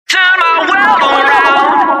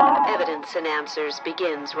and Answers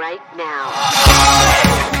begins right now.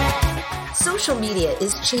 Social media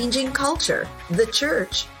is changing culture, the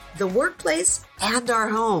church, the workplace, and our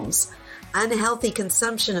homes. Unhealthy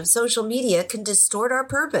consumption of social media can distort our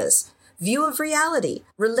purpose, view of reality,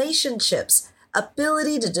 relationships,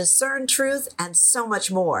 ability to discern truth, and so much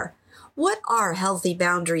more. What are healthy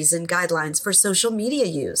boundaries and guidelines for social media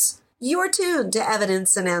use? You're tuned to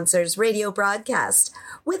Evidence and Answers radio broadcast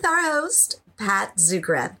with our host, Pat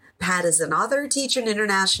Zukeran. Pat is an author, teacher, and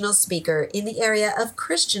international speaker in the area of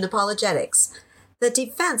Christian apologetics, the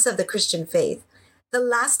defense of the Christian faith. The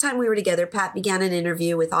last time we were together, Pat began an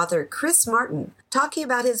interview with author Chris Martin, talking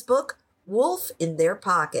about his book, Wolf in Their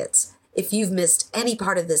Pockets. If you've missed any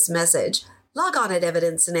part of this message, log on at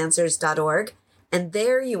evidenceandanswers.org, and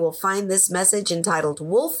there you will find this message entitled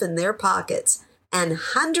Wolf in Their Pockets, and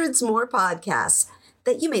hundreds more podcasts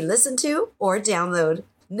that you may listen to or download.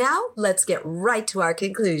 Now, let's get right to our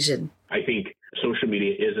conclusion. I think social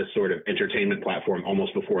media is a sort of entertainment platform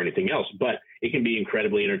almost before anything else, but it can be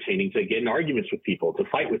incredibly entertaining to get in arguments with people, to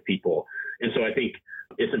fight with people. And so I think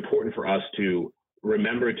it's important for us to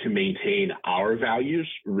remember to maintain our values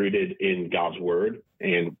rooted in God's word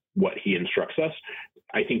and what he instructs us.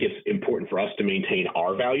 I think it's important for us to maintain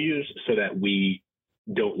our values so that we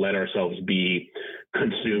don't let ourselves be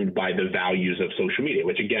consumed by the values of social media,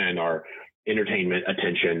 which again are entertainment,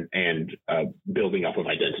 attention, and building up of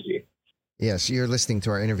identity. Yes, you're listening to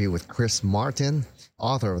our interview with Chris Martin,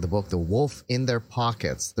 author of the book, The Wolf in Their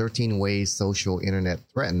Pockets, 13 Ways Social Internet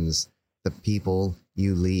Threatens the People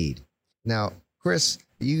You Lead. Now, Chris,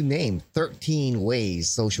 you named 13 ways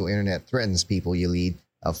social internet threatens people you lead.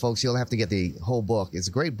 Folks, you'll have to get the whole book. It's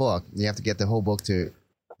a great book. You have to get the whole book to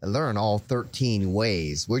learn all 13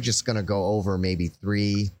 ways. We're just going to go over maybe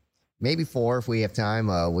 3, maybe 4 if we have time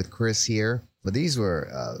with Chris here. But these were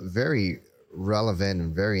very relevant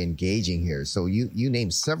and very engaging here. So you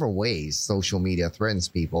named several ways social media threatens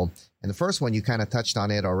people. And the first one, you kind of touched on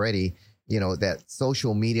it already, that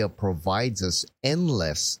social media provides us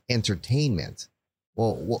endless entertainment.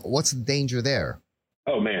 Well, what's the danger there?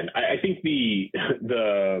 Oh, man, I think the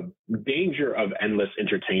danger of endless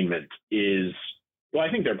entertainment is, well, I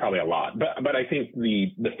think there are probably a lot, but I think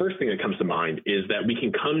the first thing that comes to mind is that we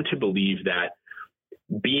can come to believe that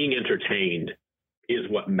being entertained is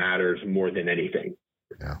what matters more than anything.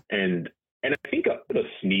 Yeah. And I think a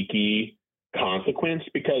sneaky consequence,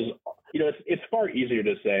 because it's far easier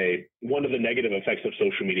to say one of the negative effects of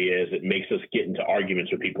social media is it makes us get into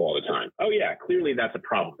arguments with people all the time. Oh yeah, clearly that's a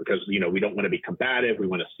problem because we don't want to be combative. We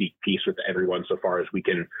want to seek peace with everyone so far as we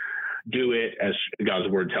can do it, as God's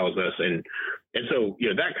word tells us. And so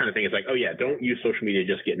that kind of thing is like, oh yeah, don't use social media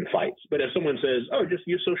to just get in fights. But if someone says, oh, just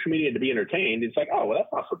use social media to be entertained, it's like, oh well,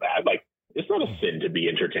 that's not so bad. Like, it's not a sin to be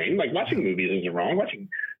entertained. Like, watching movies isn't wrong.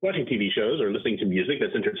 Watching TV shows or listening to music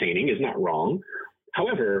that's entertaining is not wrong.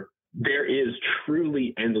 However, there is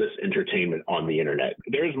truly endless entertainment on the internet.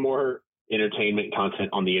 There's more entertainment content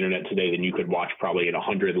on the internet today than you could watch probably in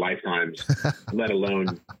 100 lifetimes, let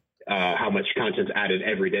alone how much content's added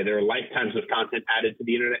every day. There are lifetimes of content added to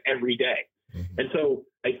the internet every day. And so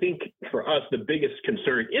I think for us, the biggest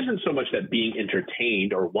concern isn't so much that being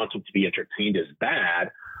entertained or wanting to be entertained is bad.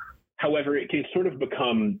 However, it can sort of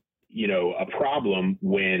become, a problem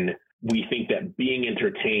when we think that being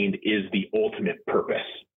entertained is the ultimate purpose,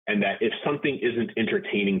 and that if something isn't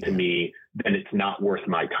entertaining to me, then it's not worth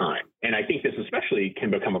my time. And I think this especially can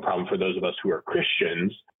become a problem for those of us who are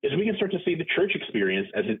Christians, is we can start to see the church experience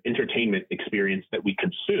as an entertainment experience that we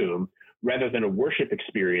consume rather than a worship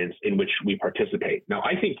experience in which we participate. Now,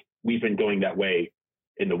 I think we've been going that way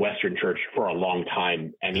in the Western church for a long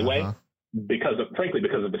time anyway. Because of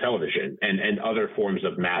the television and other forms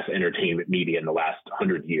of mass entertainment media in the last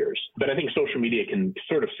 100 years. But I think social media can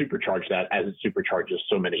sort of supercharge that as it supercharges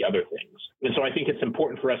so many other things. And so I think it's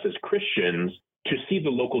important for us as Christians to see the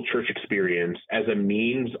local church experience as a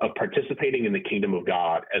means of participating in the kingdom of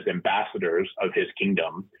God as ambassadors of his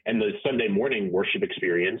kingdom, and the Sunday morning worship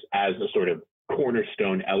experience as a sort of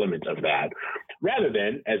cornerstone element of that, rather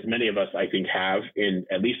than, as many of us I think have in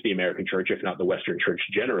at least the American church, if not the Western church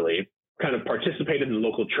generally, kind of participated in the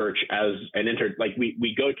local church as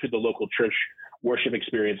we go to the local church worship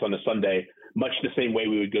experience on a Sunday, much the same way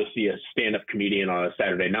we would go see a stand-up comedian on a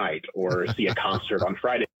Saturday night or see a concert on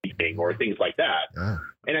Friday evening or things like that. Yeah.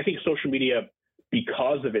 And I think social media,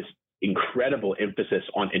 because of its incredible emphasis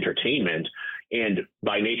on entertainment and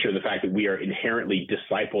by nature of the fact that we are inherently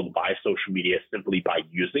discipled by social media simply by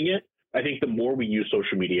using it, I think the more we use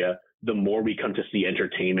social media, the more we come to see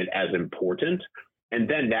entertainment as important. And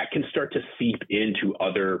then that can start to seep into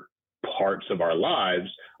other parts of our lives,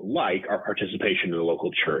 like our participation in the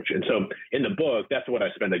local church. And so in the book, that's what I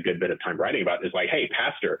spend a good bit of time writing about, is like, hey,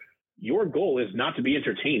 pastor, your goal is not to be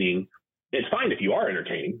entertaining. It's fine if you are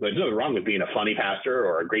entertaining. There's nothing wrong with being a funny pastor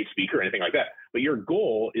or a great speaker or anything like that. But your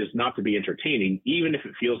goal is not to be entertaining, even if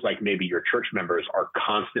it feels like maybe your church members are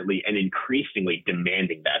constantly and increasingly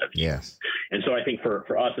demanding that of you. Yes. And so I think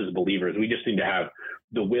for us as believers, we just need to have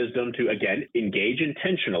the wisdom to, again, engage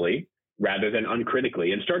intentionally rather than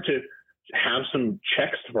uncritically, and start to have some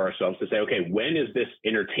checks for ourselves to say, okay, when is this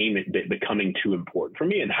entertainment bit becoming too important for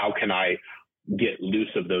me? And how can I get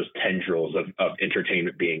loose of those tendrils of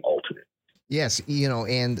entertainment being ultimate? Yes,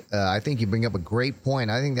 and I think you bring up a great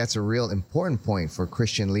point. I think that's a real important point for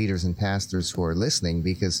Christian leaders and pastors who are listening,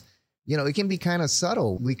 because, it can be kind of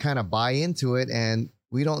subtle. We kind of buy into it and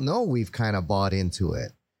we don't know we've kind of bought into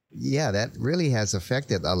it. Yeah, that really has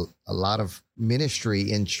affected a lot of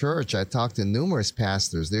ministry in church. I talked to numerous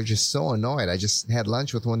pastors. They're just so annoyed. I just had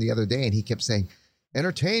lunch with one the other day and he kept saying,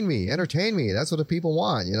 entertain me. That's what the people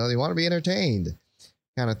want. They want to be entertained.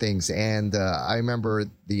 Kind of things. And I remember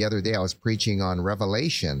the other day I was preaching on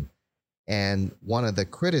Revelation, and one of the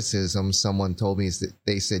criticisms someone told me is that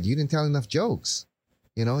they said, you didn't tell enough jokes.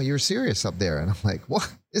 You're serious up there. And I'm like,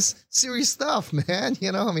 what? It's serious stuff, man.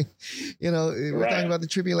 We're talking about the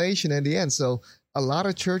tribulation at the end. So a lot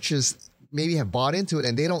of churches maybe have bought into it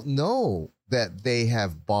and they don't know that they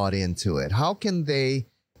have bought into it. How can they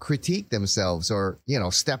critique themselves or,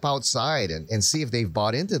 step outside and see if they've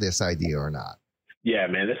bought into this idea or not? Yeah,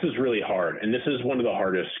 man, this is really hard. And this is one of the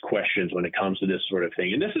hardest questions when it comes to this sort of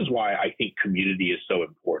thing. And this is why I think community is so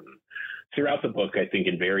important. Throughout the book, I think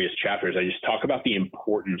in various chapters, I just talk about the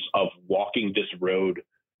importance of walking this road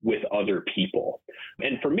with other people.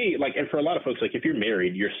 And for me, and for a lot of folks, if you're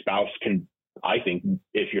married, your spouse can, I think,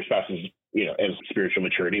 if your spouse is, has spiritual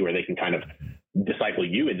maturity where they can kind of disciple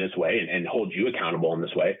you in this way and hold you accountable in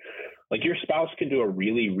this way, your spouse can do a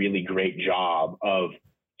really, really great job of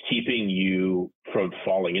keeping you from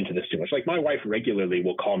falling into this too much. My wife regularly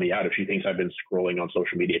will call me out if she thinks I've been scrolling on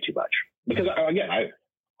social media too much. Because again,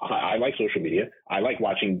 I like social media. I like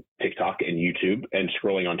watching TikTok and YouTube and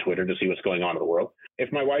scrolling on Twitter to see what's going on in the world.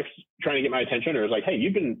 If my wife's trying to get my attention or is like, hey,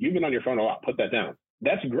 you've been on your phone a lot, put that down.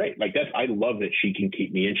 That's great. I love that she can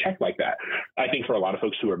keep me in check like that. I think for a lot of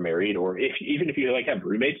folks who are married, or even if you have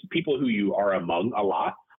roommates, people who you are among a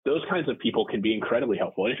lot, those kinds of people can be incredibly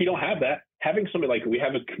helpful. And if you don't have that, having somebody we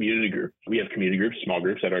have a community group. We have community groups, small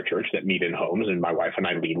groups at our church that meet in homes, and my wife and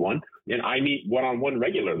I lead one. And I meet one-on-one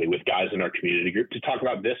regularly with guys in our community group to talk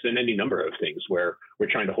about this and any number of things where we're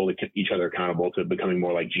trying to hold each other accountable to becoming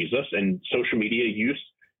more like Jesus. And social media use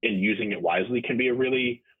and using it wisely can be a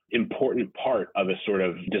really important part of a sort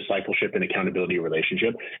of discipleship and accountability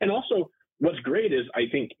relationship. And also, what's great is I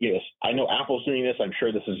think, I know Apple's doing this. I'm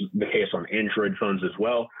sure this is the case on Android phones as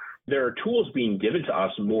well. There are tools being given to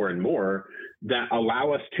us more and more that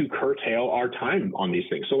allow us to curtail our time on these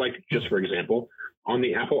things. So just for example, on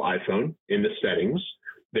the Apple iPhone in the settings,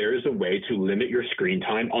 there is a way to limit your screen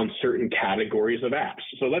time on certain categories of apps.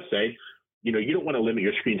 So let's say, you don't want to limit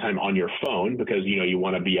your screen time on your phone because, you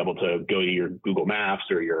want to be able to go to your Google Maps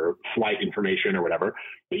or your flight information or whatever.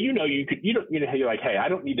 But you're like, hey, I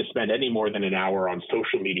don't need to spend any more than an hour on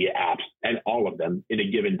social media apps and all of them in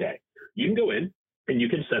a given day. You can go in and you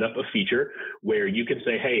can set up a feature where you can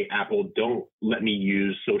say, hey, Apple, don't let me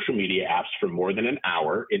use social media apps for more than an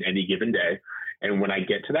hour in any given day. And when I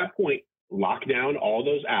get to that point, lock down all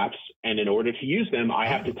those apps. And in order to use them, I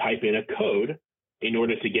have to type in a code in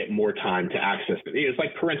order to get more time to access them. It's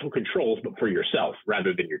like parental controls, but for yourself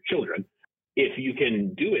rather than your children. If you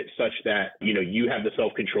can do it such that, you have the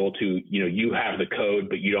self-control to, you have the code,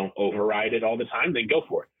 but you don't override it all the time, then go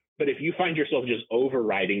for it. But if you find yourself just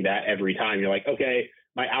overriding that every time, you're like, okay,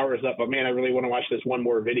 my hour is up, but man, I really want to watch this one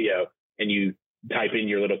more video. And you type in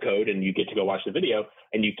your little code and you get to go watch the video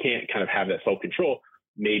and you can't kind of have that self-control.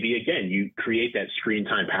 Maybe, again, you create that screen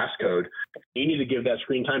time passcode. You need to give that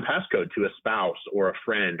screen time passcode to a spouse or a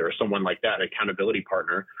friend or someone like that, an accountability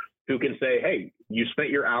partner, who can say, hey, you spent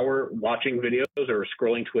your hour watching videos or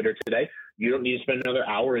scrolling Twitter today. You don't need to spend another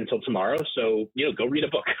hour until tomorrow. So, go read a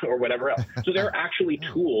book or whatever else. So there are actually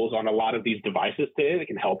tools on a lot of these devices today that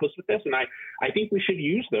can help us with this. And I think we should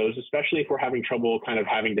use those, especially if we're having trouble kind of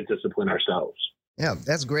having to discipline ourselves. Yeah,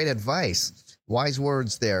 that's great advice. Wise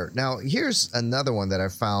words there. Now, here's another one that I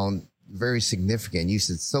found very significant. You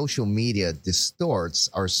said social media distorts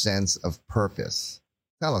our sense of purpose.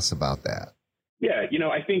 Tell us about that. Yeah,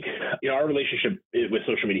 I think our relationship with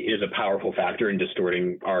social media is a powerful factor in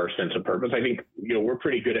distorting our sense of purpose. I think we're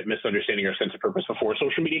pretty good at misunderstanding our sense of purpose before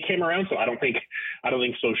social media came around. So I don't think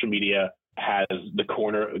social media has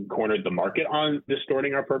cornered the market on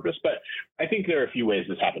distorting our purpose. But I think there are a few ways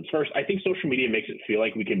this happens. First, I think social media makes it feel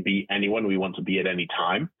like we can be anyone we want to be at any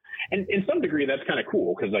time. And in some degree, that's kind of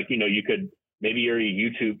cool because, like, you could, maybe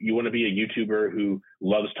you want to be a YouTuber who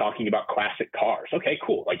loves talking about classic cars. Okay,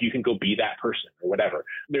 cool. Like, you can go be that person or whatever.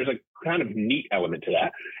 There's a kind of neat element to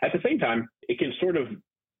that. At the same time, it can sort of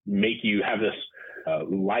make you have this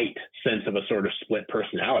light sense of a sort of split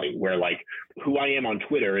personality where, like, who I am on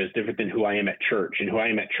Twitter is different than who I am at church, and who I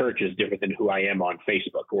am at church is different than who I am on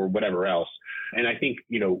Facebook or whatever else. And I think,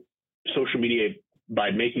 social media, by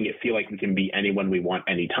making it feel like we can be anyone we want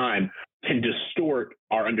anytime, can distort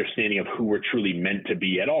our understanding of who we're truly meant to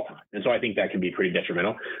be at all times. And so I think that can be pretty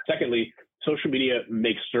detrimental. Secondly, social media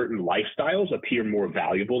makes certain lifestyles appear more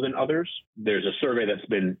valuable than others. There's a survey that's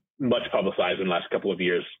been much publicized in the last couple of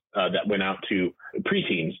years that went out to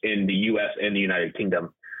preteens in the U.S. and the United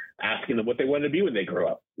Kingdom, asking them what they wanted to be when they grow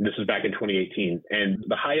up. This is back in 2018. And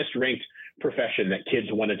the highest ranked profession that kids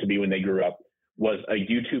wanted to be when they grew up was a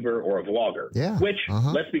YouTuber or a vlogger, which,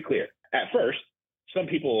 let's be clear, at first, some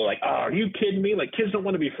people were like, oh, are you kidding me? Like, kids don't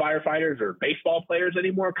want to be firefighters or baseball players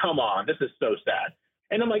anymore. Come on, this is so sad.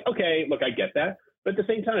 And I'm like, okay, look, I get that. But at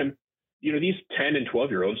the same time, these 10 and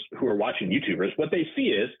 12-year-olds who are watching YouTubers, what they see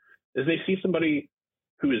is they see somebody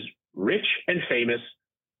who is rich and famous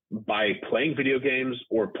by playing video games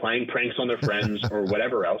or playing pranks on their friends or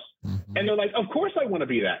whatever else. And they're like, of course I want to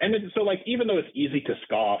be that. And so, like, even though it's easy to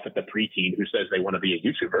scoff at the preteen who says they want to be a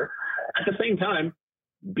YouTuber, at the same time,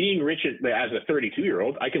 being rich as a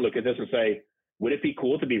 32-year-old, I can look at this and say, would it be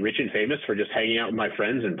cool to be rich and famous for just hanging out with my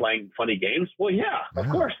friends and playing funny games? Well, yeah, of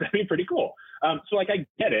course. That'd be pretty cool. So, like, I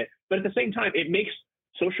get it. But at the same time,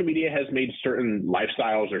 social media has made certain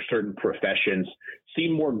lifestyles or certain professions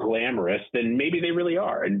seem more glamorous than maybe they really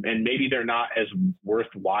are. And maybe they're not as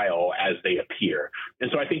worthwhile as they appear.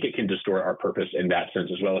 And so I think it can distort our purpose in that sense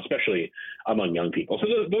as well, especially among young people. So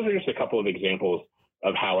those are just a couple of examples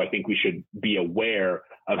of how I think we should be aware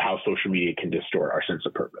of how social media can distort our sense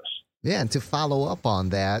of purpose. Yeah, and to follow up on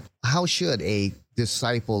that, how should a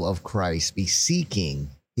disciple of Christ be seeking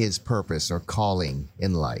his purpose or calling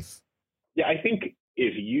in life? Yeah, I think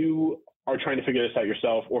if you are trying to figure this out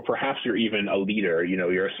yourself, or perhaps you're even a leader,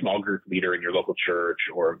 you're a small group leader in your local church,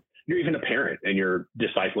 or you're even a parent and you're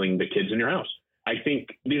discipling the kids in your house, I think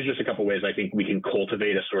these are just a couple ways I think we can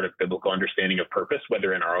cultivate a sort of biblical understanding of purpose,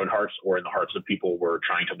 whether in our own hearts or in the hearts of people we're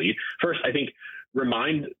trying to lead. First, I think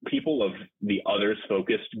remind people of the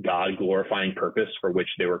others-focused, God-glorifying purpose for which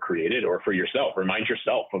they were created, or for yourself. Remind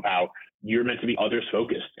yourself of how you're meant to be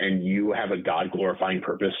others-focused and you have a God-glorifying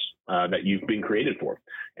purpose that you've been created for.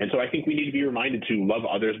 And so I think we need to be reminded to love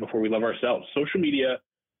others before we love ourselves. Social media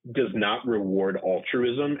does not reward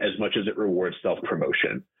altruism as much as it rewards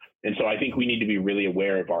self-promotion. And so I think we need to be really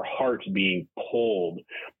aware of our hearts being pulled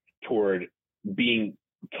toward being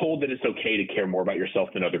told that it's okay to care more about yourself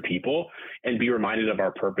than other people, and be reminded of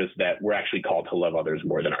our purpose that we're actually called to love others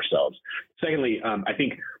more than ourselves. Secondly, I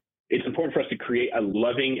think it's important for us to create a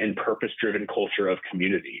loving and purpose-driven culture of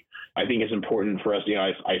community. I think it's important for us,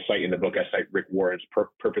 I cite in the book, I cite Rick Warren's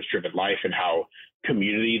Purpose-Driven Life, and how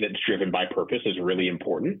community that's driven by purpose is really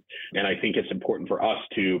important. And I think it's important for us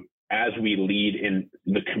to, as we lead in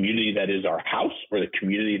the community that is our house or the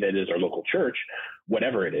community that is our local church,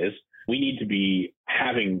 whatever it is, we need to be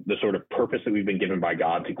having the sort of purpose that we've been given by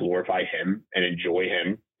God to glorify him and enjoy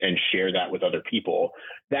him and share that with other people.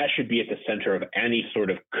 That should be at the center of any sort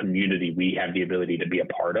of community we have the ability to be a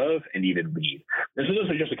part of and even lead. And so those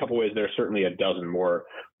are just a couple ways. There are certainly a dozen more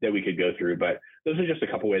that we could go through, but those are just a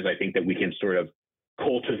couple ways I think that we can sort of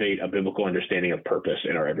cultivate a biblical understanding of purpose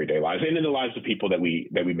in our everyday lives and in the lives of people that we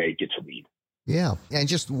may get to lead. Yeah. And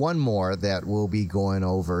just one more that we'll be going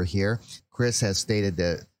over here. Chris has stated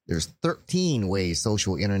that there's 13 ways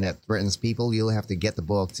social internet threatens people. You'll have to get the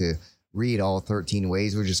book to read all 13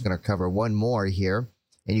 ways. We're just going to cover one more here,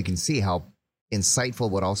 and you can see how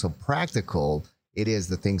insightful but also practical it is,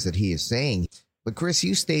 the things that he is saying. But Chris,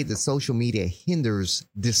 you state that social media hinders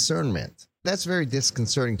discernment. That's very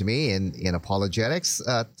disconcerting to me in apologetics.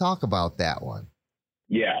 Talk about that one.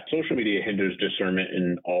 Yeah, social media hinders discernment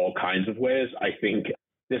in all kinds of ways. I think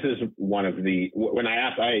this is one of when I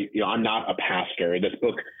asked, I'm not a pastor. This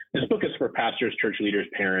book is for pastors, church leaders,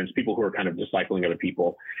 parents, people who are kind of discipling other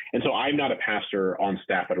people. And so I'm not a pastor on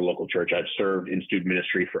staff at a local church. I've served in student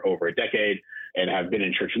ministry for over a decade and have been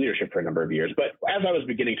in church leadership for a number of years. But as I was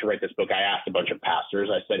beginning to write this book, I asked a bunch of pastors,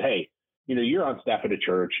 I said, hey, you're on staff at a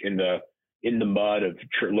church in the mud of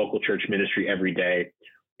local church ministry every day.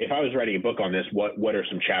 If I was writing a book on this, what are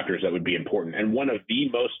some chapters that would be important? And one of the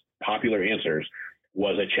most popular answers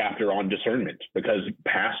was a chapter on discernment, because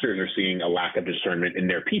pastors are seeing a lack of discernment in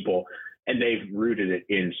their people, and they've rooted it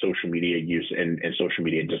in social media use and social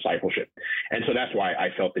media discipleship. And so that's why I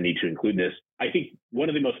felt the need to include this. I think one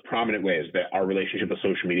of the most prominent ways that our relationship with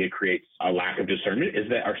social media creates a lack of discernment is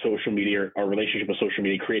that our relationship with social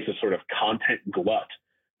media creates a sort of content glut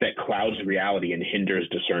that clouds reality and hinders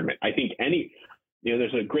discernment. I think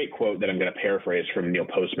there's a great quote that I'm going to paraphrase from Neil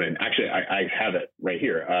Postman. Actually, I have it right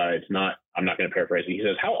here. I'm not going to paraphrase it. He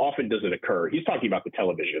says, "How often does it occur?" He's talking about the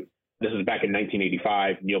television. This is back in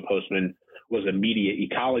 1985. Neil Postman was a media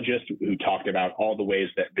ecologist who talked about all the ways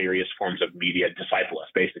that various forms of media disciple us,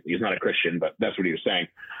 basically. He's not a Christian, but that's what he was saying.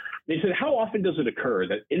 He said, "How often does it occur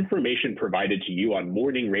that information provided to you on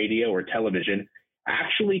morning radio or television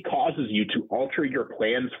actually causes you to alter your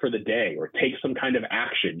plans for the day or take some kind of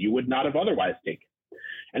action you would not have otherwise taken?"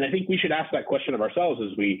 And I think we should ask that question of ourselves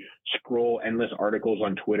as we scroll endless articles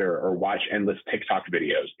on Twitter or watch endless TikTok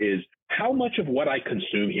videos, is how much of what I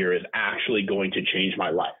consume here is actually going to change my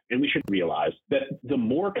life? And we should realize that the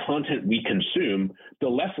more content we consume, the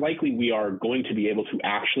less likely we are going to be able to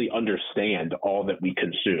actually understand all that we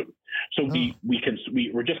consume. So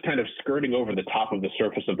we're just kind of skirting over the top of the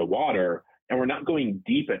surface of the water, and we're not going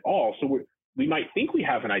deep at all. So we might think we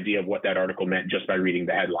have an idea of what that article meant just by reading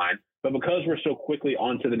the headline, but because we're so quickly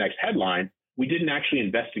on to the next headline, we didn't actually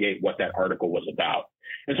investigate what that article was about.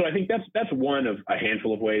 And so I think that's one of a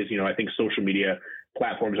handful of ways. I think social media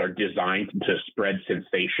platforms are designed to spread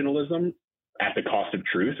sensationalism at the cost of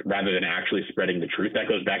truth rather than actually spreading the truth. That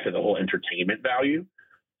goes back to the whole entertainment value.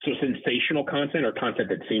 So sensational content, or content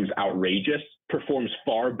that seems outrageous, performs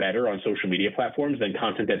far better on social media platforms than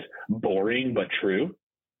content that's boring but true.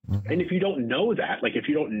 Mm-hmm. And if you don't know that, like if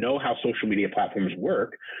you don't know how social media platforms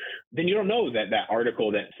work, then you don't know that that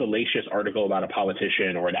salacious article about a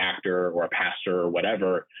politician or an actor or a pastor or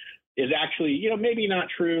whatever is actually, maybe not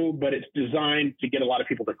true, but it's designed to get a lot of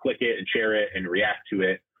people to click it and share it and react to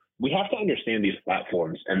it. We have to understand these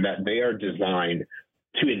platforms and that they are designed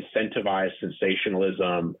to incentivize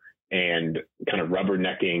sensationalism and kind of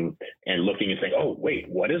rubbernecking and looking and saying, oh, wait,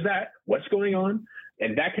 what is that? What's going on?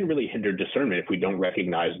 And that can really hinder discernment if we don't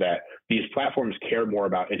recognize that these platforms care more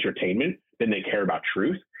about entertainment than they care about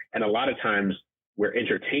truth. And a lot of times we're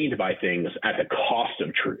entertained by things at the cost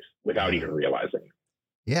of truth without even realizing.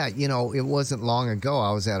 Yeah, it wasn't long ago.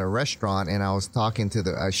 I was at a restaurant and I was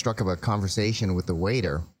I struck up a conversation with the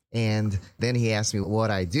waiter. And then he asked me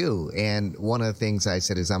what I do. And one of the things I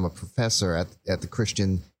said is I'm a professor at the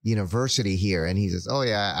Christian university here. And he says, oh,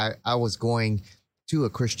 yeah, I was going to a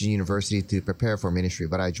Christian university to prepare for ministry,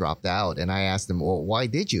 but I dropped out. And I asked him, well, why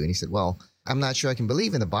did you? And he said, well, I'm not sure I can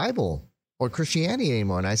believe in the Bible or Christianity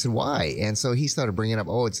anymore. And I said, why? And so he started bringing up,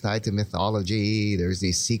 oh, it's tied to mythology. There's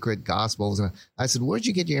these secret gospels. And I said, where'd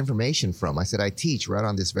you get your information from? I said, I teach right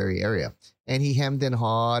on this very area. And he hemmed and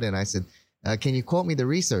hawed. And I said, can you quote me the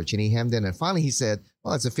research? And he hemmed in. And finally he said,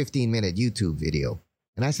 well, it's a 15-minute YouTube video.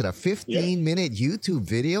 And I said, a 15-minute YouTube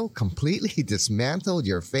video completely dismantled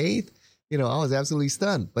your faith? I was absolutely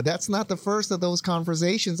stunned. But that's not the first of those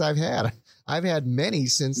conversations I've had. I've had many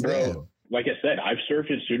since then. Like I said, I've served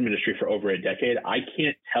in student ministry for over a decade. I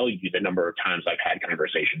can't tell you the number of times I've had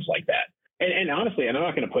conversations like that. And honestly, and I'm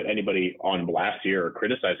not going to put anybody on blast here or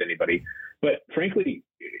criticize anybody, but frankly,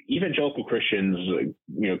 evangelical Christians,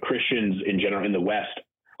 Christians in general in the West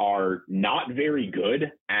are not very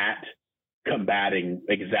good at combating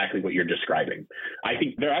exactly what you're describing. I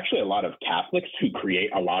think there are actually a lot of Catholics who create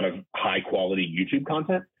a lot of high quality YouTube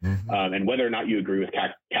content. Mm-hmm. And whether or not you agree with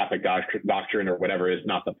Catholic doctrine or whatever is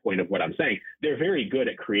not the point of what I'm saying. They're very good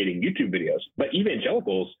at creating YouTube videos. But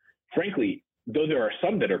evangelicals, frankly, though there are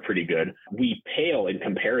some that are pretty good, we pale in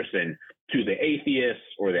comparison to the atheists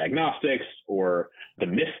or the agnostics or the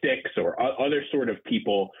mystics or other sort of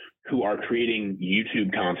people who are creating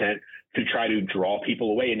YouTube content to try to draw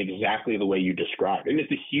people away in exactly the way you described. And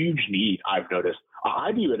it's a huge need, I've noticed.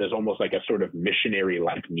 I view it as almost like a sort of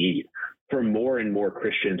missionary-like need for more and more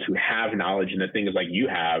Christians who have knowledge and the things like you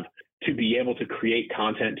have to be able to create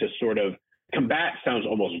content to sort of combat sounds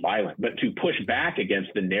almost violent, but to push back against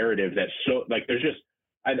the narrative that's so like there's just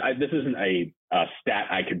this isn't a stat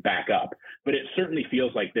I could back up, but it certainly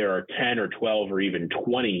feels like there are 10 or 12 or even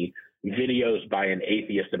 20 videos by an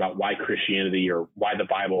atheist about why Christianity or why the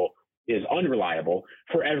Bible is unreliable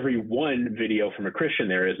for every one video from a Christian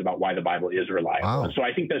there is about why the Bible is reliable. Wow. And so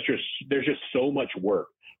I think there's just so much work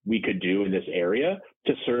we could do in this area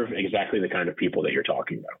to serve exactly the kind of people that you're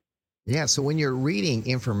talking about. Yeah. So when you're reading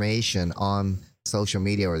information on social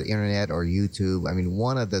media or the internet or YouTube, I mean,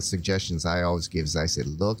 one of the suggestions I always give is I said,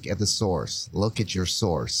 look at the source, look at your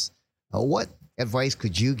source. What advice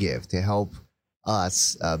could you give to help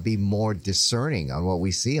us be more discerning on what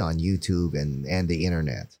we see on YouTube and the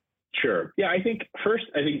internet? Sure. Yeah, I think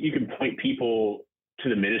you can point people to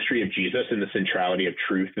the ministry of Jesus and the centrality of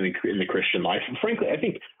truth in the Christian life. And frankly, I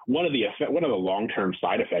think one of the long-term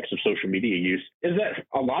side effects of social media use is that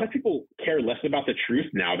a lot of people care less about the truth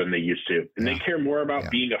now than they used to, and they care more about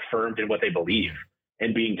being affirmed in what they believe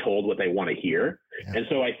and being told what they want to hear. Yeah. And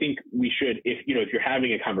so I think we should, if you're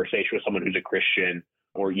having a conversation with someone who's a Christian,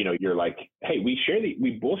 or you're like, hey,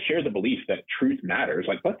 we both share the belief that truth matters.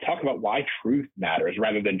 Like, let's talk about why truth matters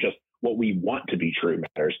rather than just what we want to be true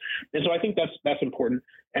matters. And so I think that's important.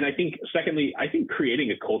 And I think, secondly,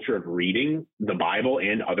 creating a culture of reading the Bible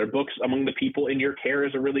and other books among the people in your care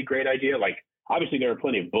is a really great idea. Like, obviously, there are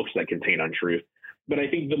plenty of books that contain untruth, but I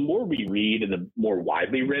think the more we read and the more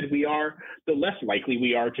widely read we are, the less likely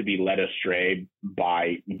we are to be led astray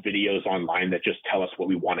by videos online that just tell us what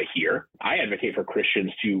we want to hear. I advocate for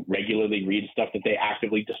Christians to regularly read stuff that they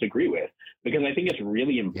actively disagree with, because I think it's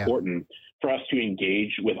really important for us to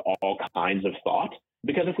engage with all kinds of thought.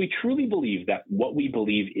 Because if we truly believe that what we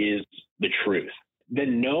believe is the truth,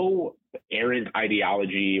 then no errant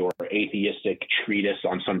ideology or atheistic treatise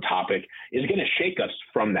on some topic is going to shake us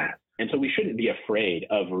from that. And so we shouldn't be afraid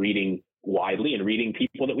of reading widely and reading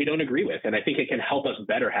people that we don't agree with. And I think it can help us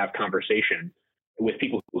better have conversation with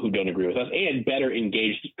people who don't agree with us, and better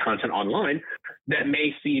engaged content online that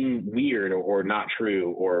may seem weird or not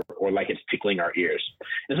true or like it's tickling our ears.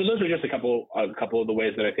 And so those are just a couple of the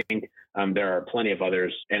ways that I think there are plenty of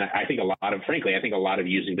others. And I think a lot of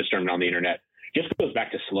using discernment on the internet just goes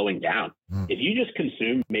back to slowing down. If you just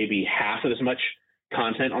consume maybe half of as much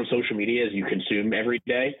content on social media as you consume every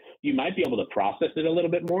day, you might be able to process it a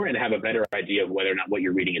little bit more and have a better idea of whether or not what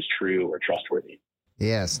you're reading is true or trustworthy.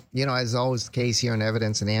 Yes. As always the case here on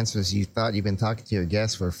Evidence and Answers, you thought you've been talking to your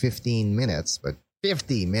guest for 15 minutes, but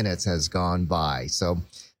 50 minutes has gone by. So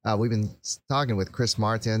we've been talking with Chris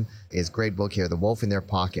Martin. His great book here, The Wolf in Their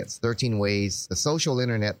Pockets, 13 Ways the Social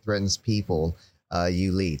Internet Threatens People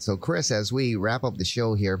You Lead. So Chris, as we wrap up the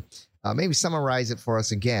show here, maybe summarize it for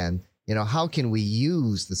us again. How can we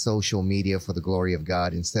use the social media for the glory of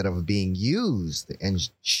God instead of being used and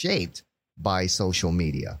shaped by social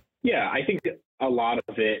media? Yeah, I think a lot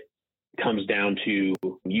of it comes down to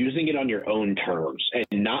using it on your own terms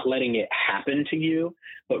and not letting it happen to you,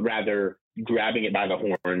 but rather grabbing it by the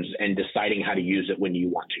horns and deciding how to use it when you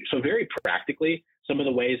want to. So very practically, some of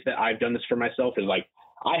the ways that I've done this for myself is like,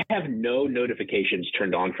 I have no notifications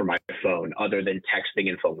turned on for my phone other than texting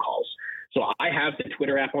and phone calls. So I have the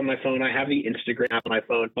Twitter app on my phone. I have the Instagram app on my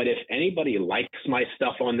phone. But if anybody likes my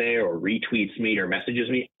stuff on there or retweets me or messages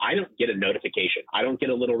me, I don't get a notification. I don't get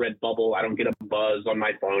a little red bubble. I don't get a buzz on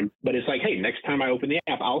my phone. But it's like, hey, next time I open the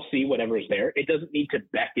app, I'll see whatever is there. It doesn't need to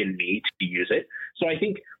beckon me to use it. So I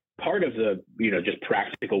think part of the, just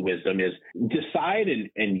practical wisdom is decide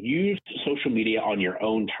and use social media on your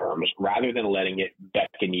own terms rather than letting it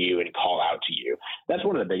beckon you and call out to you. That's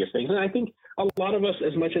one of the biggest things. And I think a lot of us,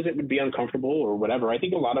 as much as it would be uncomfortable or whatever, I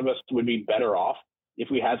think a lot of us would be better off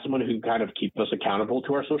if we had someone who kind of keeps us accountable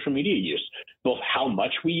to our social media use, both how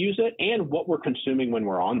much we use it and what we're consuming when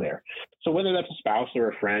we're on there. So whether that's a spouse or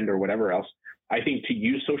a friend or whatever else, I think to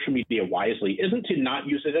use social media wisely isn't to not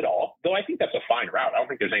use it at all, though I think that's a fine route. I don't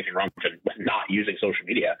think there's anything wrong with not using social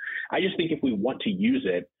media. I just think if we want to use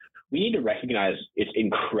it, we need to recognize it's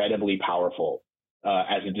incredibly powerful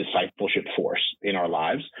as a discipleship force in our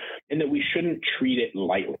lives, and that we shouldn't treat it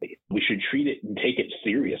lightly. We should treat it and take it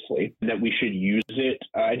seriously, and that we should use it,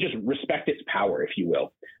 just respect its power, if you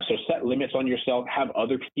will. So set limits on yourself, have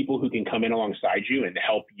other people who can come in alongside you and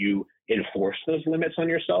help you enforce those limits on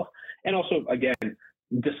yourself. And also, again,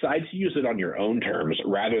 decide to use it on your own terms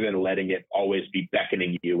rather than letting it always be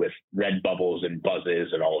beckoning you with red bubbles and buzzes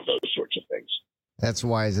and all of those sorts of things. That's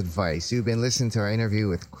wise advice. You've been listening to our interview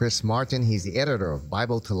with Chris Martin. He's the editor of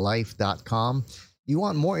BibleToLife.com. You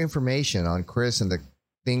want more information on Chris and the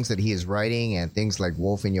things that he is writing and things like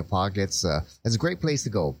Wolf in Your Pockets, it's a great place to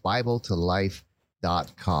go,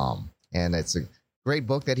 BibleToLife.com. And it's a great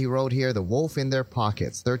book that he wrote here, The Wolf in Their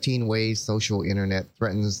Pockets, 13 Ways Social Internet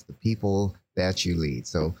Threatens the People That You Lead.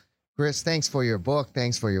 So, Chris, thanks for your book,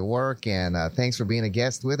 thanks for your work, and thanks for being a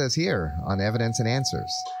guest with us here on Evidence and Answers.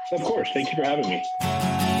 Of course. Thank you for having me.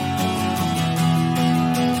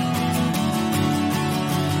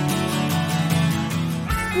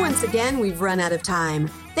 Once again, we've run out of time.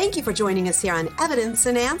 Thank you for joining us here on Evidence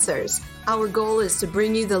and Answers. Our goal is to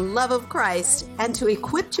bring you the love of Christ and to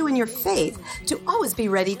equip you in your faith to always be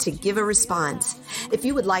ready to give a response. If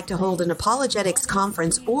you would like to hold an apologetics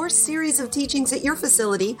conference or series of teachings at your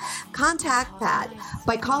facility, contact Pat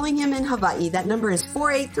by calling him in Hawaii. That number is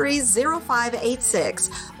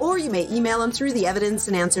 483-0586, or you may email him through the Evidence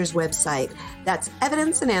and Answers website. That's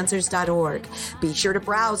evidenceandanswers.org. Be sure to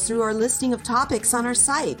browse through our listing of topics on our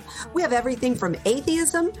site. We have everything from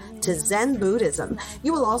atheism to Zen Buddhism.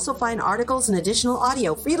 You will also find articles and additional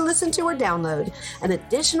audio for you to listen to or download. An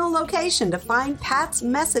additional location to find Pat's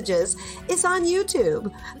messages is on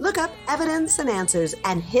YouTube. Look up Evidence and Answers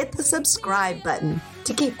and hit the subscribe button.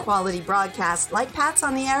 To keep quality broadcasts like Pat's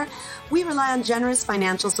on the air, we rely on generous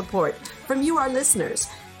financial support from you, our listeners.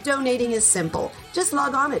 Donating is simple. Just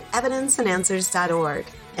log on at evidenceandanswers.org.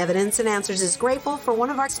 Evidence and Answers is grateful for one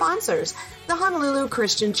of our sponsors, the Honolulu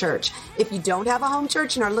Christian Church. If you don't have a home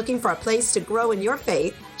church and are looking for a place to grow in your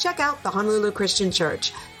faith, check out the Honolulu Christian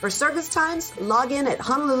Church. For service times, log in at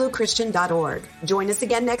honoluluchristian.org. Join us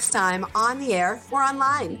again next time on the air or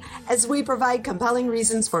online as we provide compelling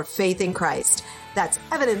reasons for faith in Christ. That's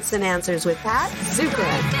Evidence and Answers with Pat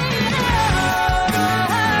Zukeran.